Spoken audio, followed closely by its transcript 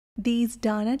These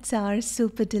donuts are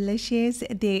super delicious.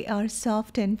 They are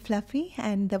soft and fluffy,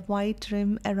 and the white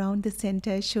rim around the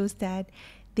center shows that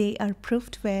they are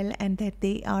proofed well and that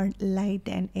they are light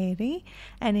and airy.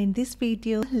 And in this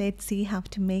video, let's see how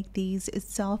to make these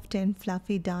soft and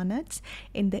fluffy donuts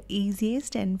in the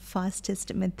easiest and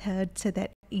fastest method so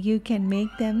that you can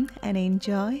make them and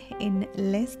enjoy in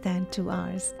less than 2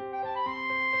 hours.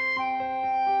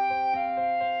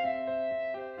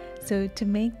 So to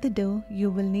make the dough,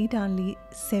 you will need only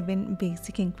 7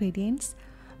 basic ingredients: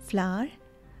 flour,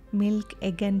 milk,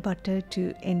 egg and butter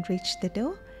to enrich the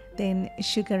dough, then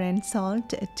sugar and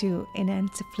salt to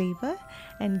enhance flavor,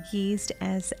 and yeast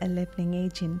as a leavening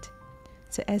agent.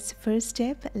 So as first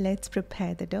step, let's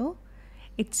prepare the dough.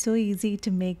 It's so easy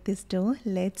to make this dough.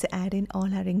 Let's add in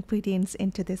all our ingredients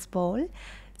into this bowl.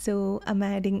 So I'm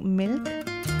adding milk,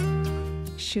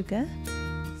 sugar,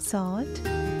 salt,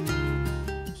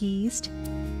 yeast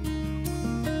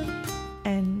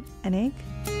and an egg.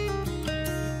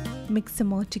 Mix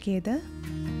them all together.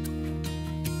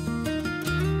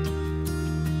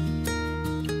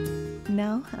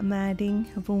 Now I'm adding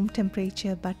room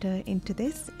temperature butter into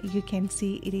this. You can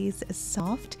see it is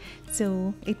soft,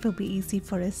 so it will be easy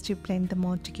for us to blend them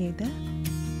all together.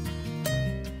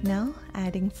 Now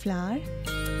adding flour.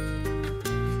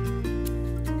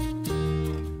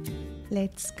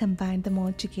 Let's combine them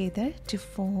all together to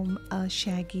form a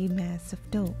shaggy mass of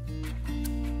dough.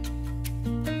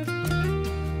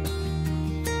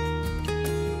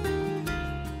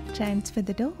 Transfer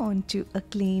the dough onto a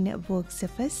clean work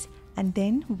surface, and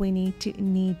then we need to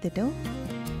knead the dough.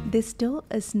 This dough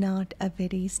is not a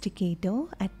very sticky dough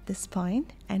at this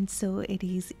point, and so it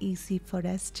is easy for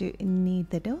us to knead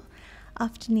the dough.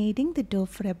 After kneading the dough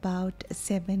for about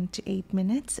 7 to 8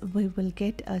 minutes, we will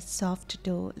get a soft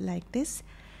dough like this.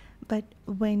 But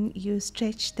when you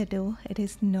stretch the dough, it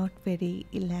is not very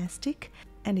elastic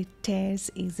and it tears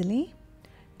easily.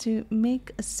 To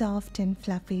make soft and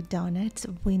fluffy donuts,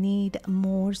 we need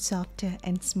more softer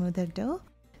and smoother dough.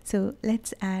 So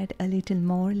let's add a little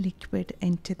more liquid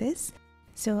into this.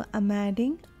 So I'm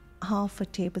adding half a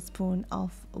tablespoon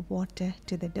of water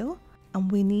to the dough, and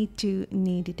we need to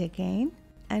knead it again.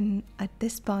 And at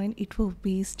this point it will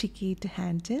be sticky to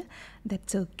handle.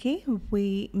 That's okay.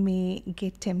 We may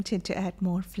get tempted to add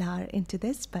more flour into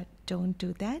this, but don't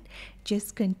do that.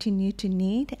 Just continue to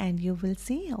knead and you will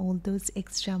see all those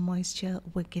extra moisture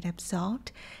will get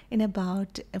absorbed in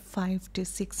about 5 to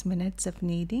 6 minutes of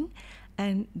kneading,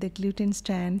 and the gluten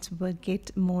strands will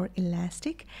get more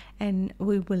elastic and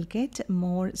we will get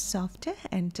more softer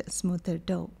and smoother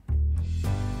dough.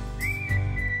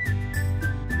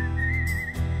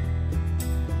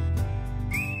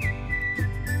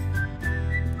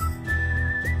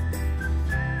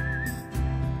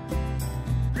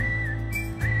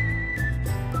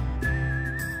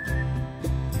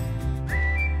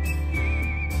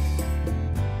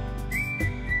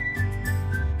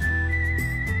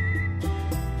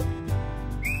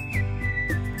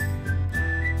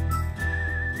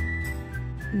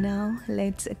 Now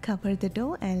let's cover the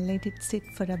dough and let it sit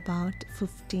for about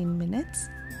 15 minutes.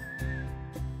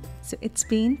 So it's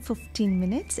been 15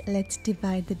 minutes. Let's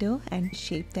divide the dough and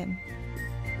shape them.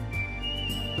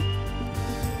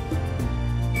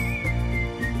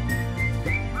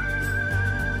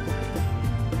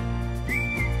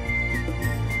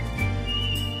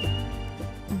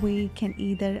 We can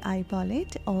either eyeball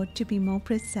it, or to be more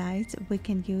precise, we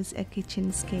can use a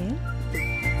kitchen scale.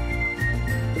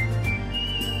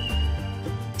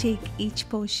 Take each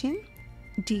portion,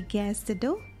 degas the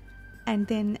dough, and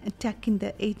then tuck in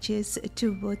the edges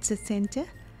towards the center,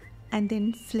 and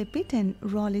then flip it and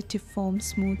roll it to form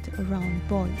smooth round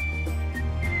ball.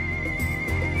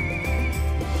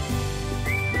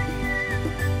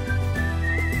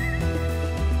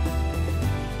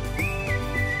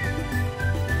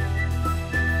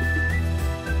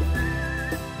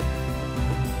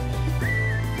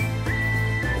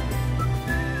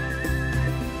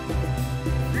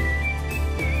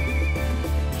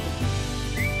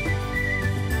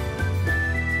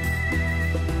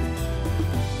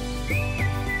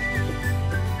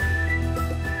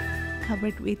 Cover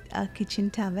it with a kitchen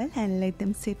towel and let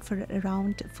them sit for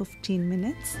around 15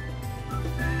 minutes.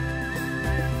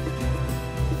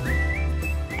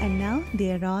 And now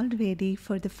they are all ready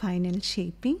for the final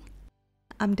shaping.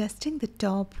 I'm dusting the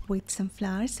top with some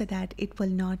flour so that it will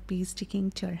not be sticking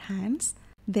to your hands.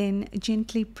 Then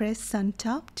gently press on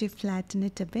top to flatten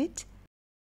it a bit.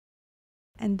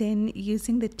 And then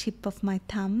using the tip of my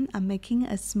thumb, I'm making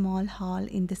a small hole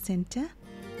in the center.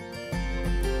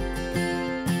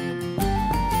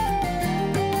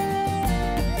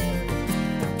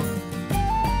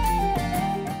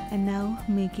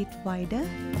 make it wider.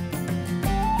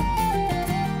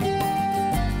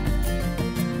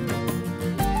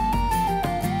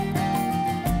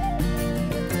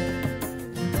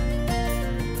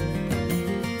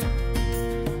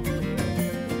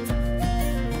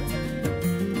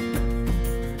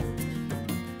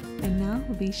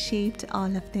 We shaped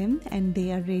all of them and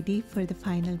they are ready for the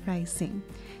final rising.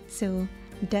 So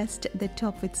dust the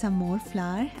top with some more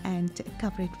flour and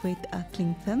cover it with a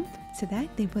cling film so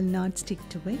that they will not stick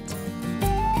to it.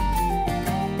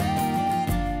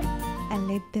 And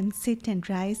let them sit and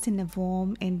rise in a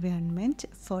warm environment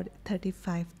for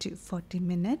 35 to 40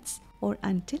 minutes or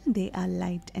until they are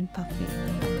light and puffy.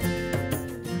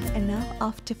 And now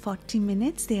after 40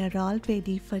 minutes, they are all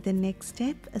ready for the next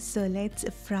step. So let's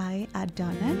fry our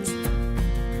donuts.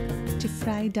 To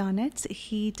fry donuts,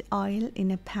 heat oil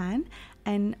in a pan,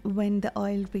 and when the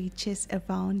oil reaches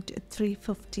around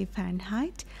 350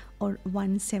 Fahrenheit or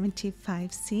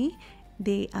 175 C,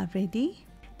 they are ready.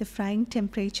 The frying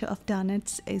temperature of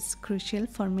donuts is crucial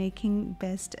for making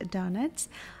best donuts.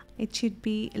 It should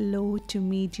be low to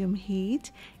medium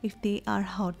heat. If they are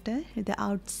hotter, the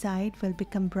outside will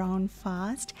become brown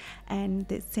fast and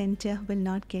the center will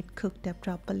not get cooked up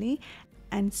properly,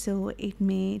 and so it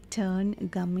may turn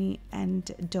gummy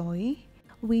and doughy.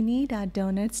 We need our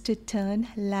donuts to turn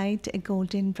light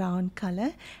golden brown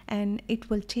color, and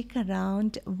it will take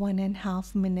around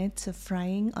 1.5 minutes of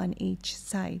frying on each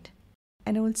side.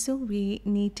 And also we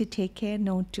need to take care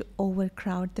not to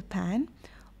overcrowd the pan,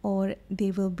 or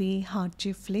they will be hard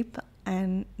to flip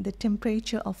and the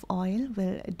temperature of oil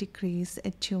will decrease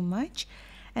too much.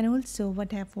 And also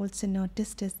what I've also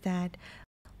noticed is that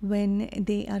when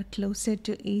they are closer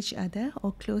to each other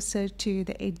or closer to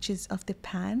the edges of the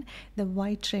pan, the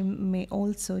white rim may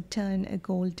also turn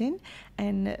golden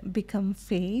and become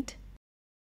fade.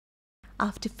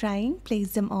 After frying,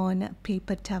 place them on a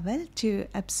paper towel to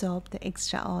absorb the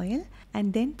extra oil,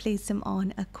 and then place them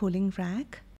on a cooling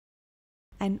rack.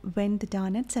 And when the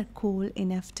donuts are cool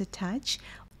enough to touch,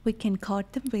 we can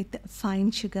coat them with fine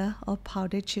sugar or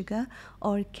powdered sugar,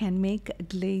 or can make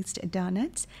glazed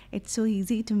donuts. It's so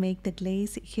easy to make the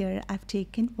glaze. Here I've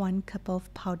taken 1 cup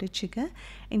of powdered sugar.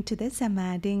 Into this I'm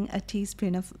adding a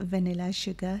teaspoon of vanilla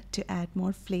sugar to add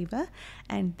more flavor,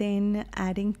 and then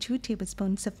adding 2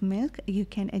 tablespoons of milk. You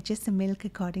can adjust the milk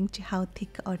according to how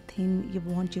thick or thin you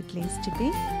want your glaze to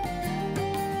be.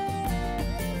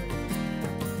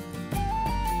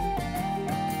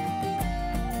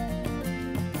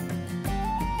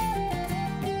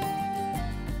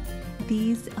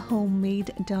 These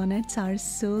homemade donuts are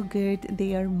so good.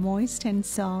 They are moist and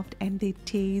soft and they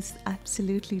taste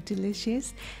absolutely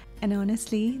delicious. And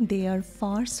honestly, they are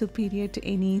far superior to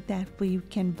any that we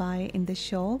can buy in the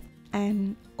shop.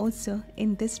 And also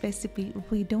in this recipe,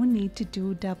 we don't need to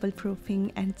do double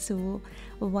proofing, and so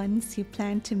once you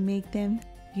plan to make them,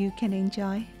 you can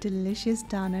enjoy delicious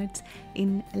donuts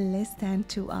in less than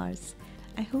 2 hours.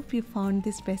 I hope you found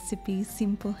this recipe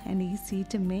simple and easy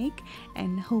to make,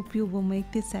 and hope you will make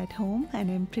this at home,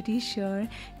 and I'm pretty sure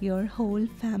your whole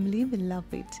family will love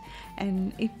it.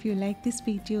 And if you like this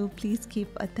video, please give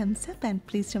a thumbs up, and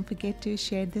please don't forget to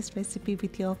share this recipe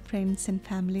with your friends and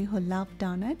family who love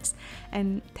donuts.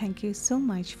 And thank you so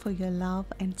much for your love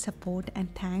and support, and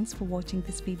thanks for watching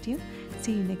this video.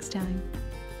 See you next time.